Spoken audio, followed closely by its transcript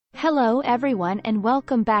Hello everyone and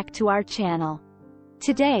welcome back to our channel.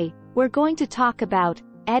 Today, we're going to talk about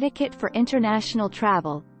etiquette for international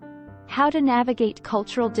travel. How to navigate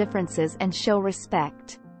cultural differences and show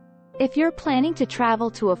respect. If you're planning to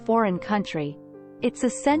travel to a foreign country, it's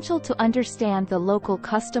essential to understand the local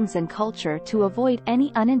customs and culture to avoid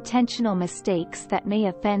any unintentional mistakes that may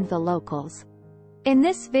offend the locals. In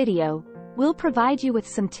this video, we'll provide you with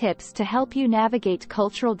some tips to help you navigate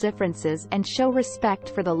cultural differences and show respect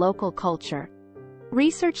for the local culture.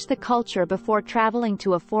 Research the culture before traveling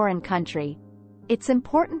to a foreign country. It's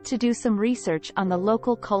important to do some research on the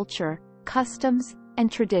local culture, customs, and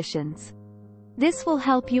traditions. This will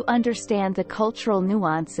help you understand the cultural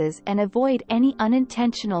nuances and avoid any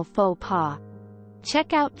unintentional faux pas.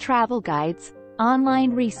 Check out travel guides,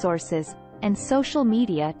 online resources, and social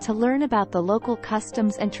media to learn about the local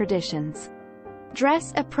customs and traditions.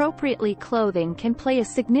 Dress appropriately. Clothing can play a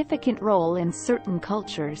significant role in certain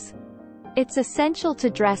cultures. It's essential to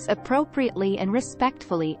dress appropriately and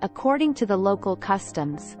respectfully according to the local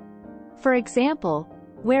customs. For example,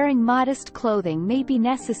 wearing modest clothing may be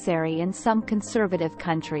necessary in some conservative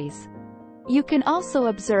countries. You can also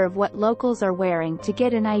observe what locals are wearing to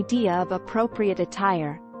get an idea of appropriate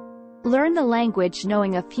attire. Learn the language.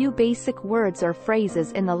 Knowing a few basic words or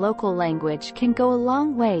phrases in the local language can go a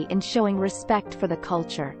long way in showing respect for the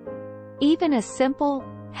culture. Even a simple,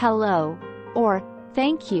 hello, or,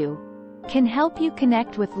 thank you, can help you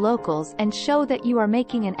connect with locals and show that you are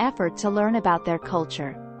making an effort to learn about their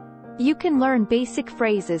culture. You can learn basic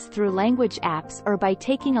phrases through language apps or by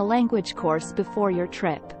taking a language course before your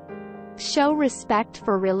trip. Show respect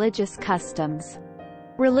for religious customs.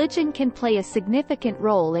 Religion can play a significant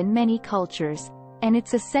role in many cultures, and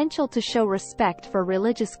it's essential to show respect for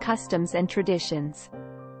religious customs and traditions.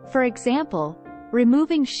 For example,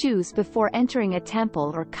 removing shoes before entering a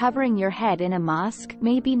temple or covering your head in a mosque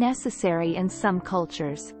may be necessary in some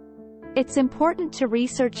cultures. It's important to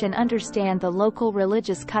research and understand the local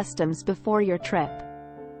religious customs before your trip.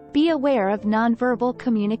 Be aware of nonverbal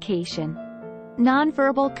communication.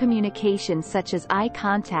 Nonverbal communication such as eye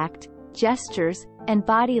contact, gestures, and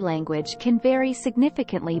body language can vary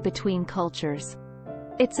significantly between cultures.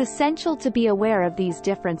 It's essential to be aware of these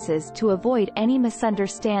differences to avoid any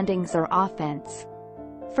misunderstandings or offense.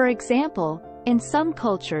 For example, in some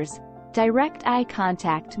cultures, direct eye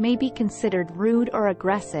contact may be considered rude or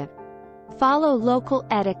aggressive. Follow local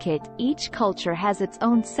etiquette. Each culture has its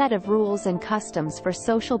own set of rules and customs for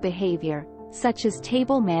social behavior, such as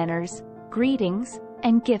table manners, greetings,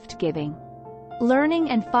 and gift-giving. Learning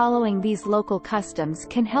and following these local customs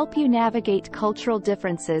can help you navigate cultural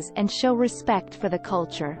differences and show respect for the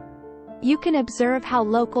culture. You can observe how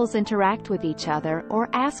locals interact with each other or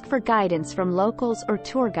ask for guidance from locals or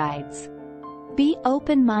tour guides. Be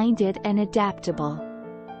open-minded and adaptable.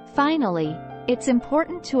 Finally, it's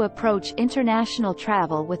important to approach international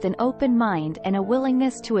travel with an open mind and a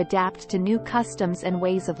willingness to adapt to new customs and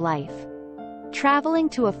ways of life. Traveling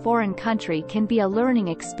to a foreign country can be a learning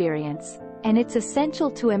experience, and it's essential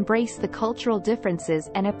to embrace the cultural differences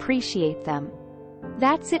and appreciate them.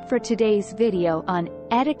 That's it for today's video on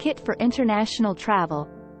etiquette for international travel.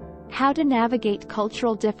 How to navigate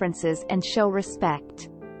cultural differences and show respect.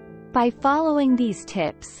 By following these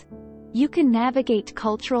tips, you can navigate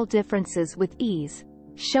cultural differences with ease,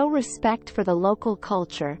 show respect for the local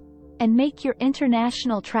culture, and make your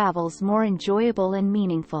international travels more enjoyable and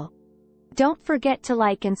meaningful. Don't forget to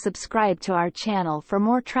like and subscribe to our channel for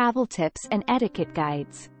more travel tips and etiquette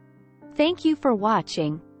guides. Thank you for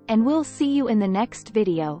watching, and we'll see you in the next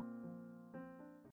video.